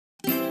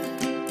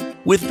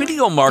With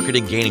video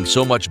marketing gaining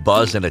so much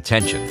buzz and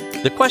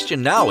attention, the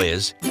question now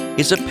is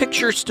a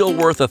picture still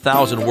worth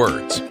 1,000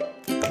 words?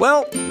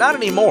 Well, not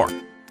anymore.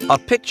 A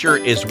picture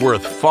is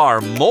worth far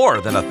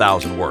more than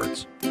 1,000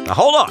 words. Now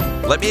hold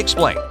on, let me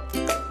explain.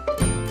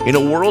 In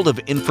a world of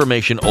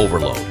information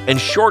overload and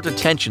short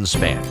attention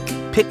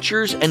span,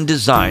 pictures and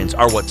designs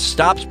are what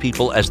stops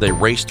people as they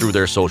race through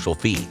their social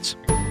feeds.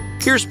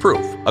 Here's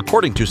proof,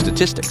 according to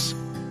statistics.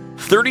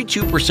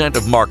 32%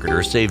 of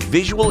marketers say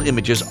visual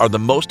images are the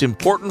most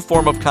important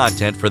form of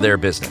content for their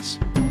business.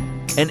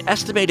 An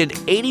estimated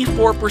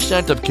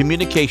 84% of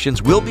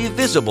communications will be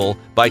visible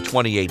by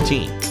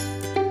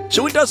 2018.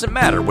 So it doesn't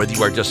matter whether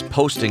you are just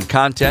posting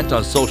content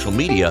on social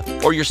media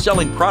or you're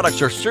selling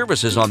products or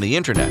services on the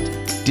internet.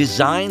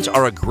 Designs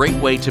are a great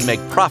way to make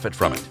profit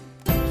from it.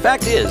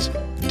 Fact is,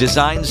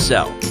 designs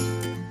sell.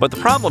 But the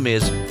problem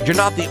is, you're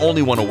not the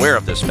only one aware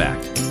of this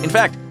fact. In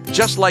fact,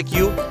 just like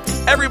you,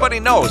 everybody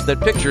knows that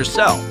pictures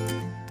sell.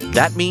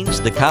 That means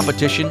the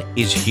competition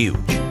is huge.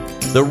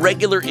 The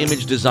regular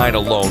image design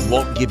alone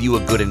won't give you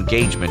a good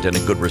engagement and a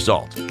good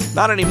result.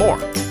 Not anymore.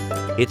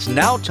 It's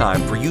now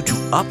time for you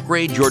to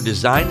upgrade your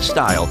design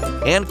style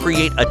and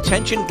create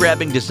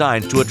attention-grabbing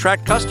designs to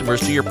attract customers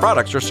to your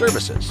products or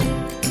services.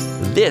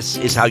 This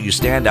is how you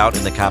stand out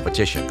in the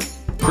competition.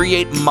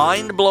 Create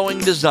mind-blowing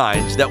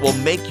designs that will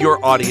make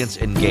your audience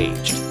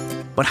engaged.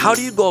 But how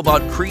do you go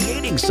about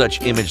creating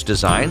such image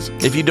designs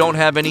if you don't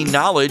have any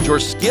knowledge or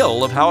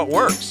skill of how it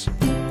works?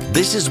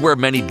 This is where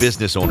many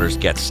business owners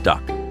get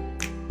stuck.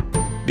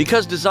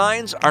 Because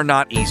designs are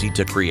not easy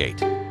to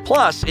create.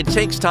 Plus, it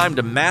takes time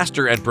to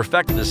master and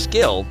perfect the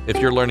skill if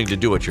you're learning to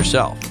do it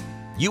yourself.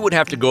 You would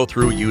have to go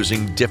through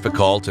using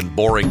difficult and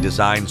boring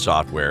design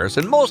softwares,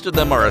 and most of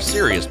them are a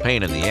serious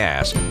pain in the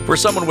ass for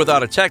someone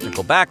without a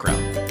technical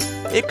background.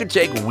 It could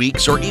take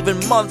weeks or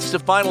even months to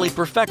finally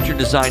perfect your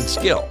design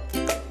skill.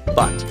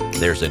 But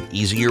there's an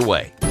easier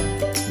way.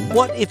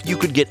 What if you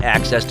could get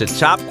access to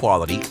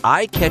top-quality,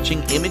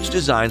 eye-catching image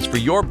designs for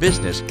your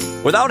business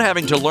without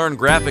having to learn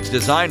graphics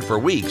design for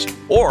weeks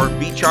or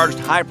be charged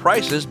high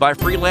prices by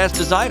freelance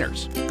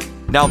designers?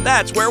 Now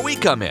that's where we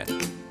come in.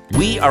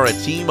 We are a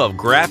team of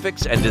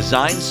graphics and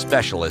design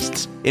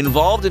specialists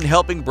involved in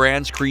helping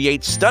brands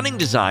create stunning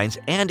designs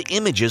and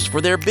images for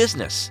their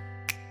business.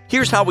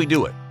 Here's how we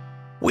do it.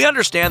 We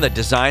understand that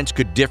designs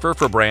could differ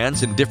for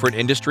brands in different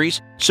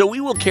industries, so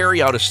we will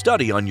carry out a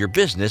study on your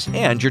business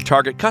and your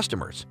target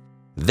customers.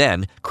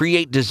 Then,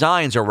 create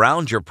designs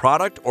around your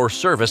product or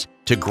service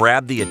to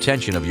grab the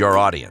attention of your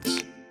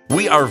audience.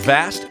 We are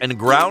vast and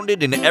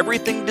grounded in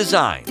everything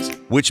designs,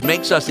 which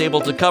makes us able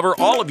to cover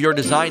all of your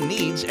design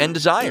needs and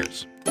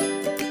desires.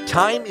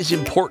 Time is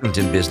important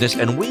in business,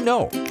 and we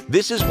know.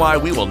 This is why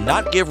we will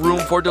not give room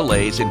for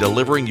delays in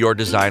delivering your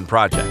design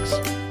projects.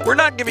 We're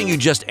not giving you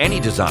just any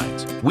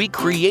designs. We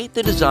create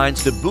the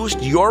designs to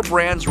boost your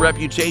brand's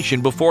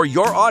reputation before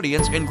your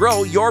audience and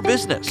grow your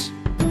business.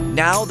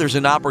 Now there's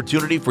an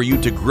opportunity for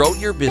you to grow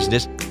your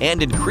business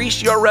and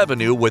increase your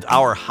revenue with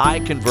our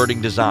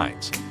high-converting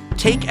designs.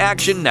 Take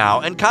action now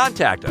and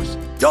contact us.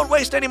 Don't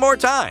waste any more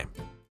time.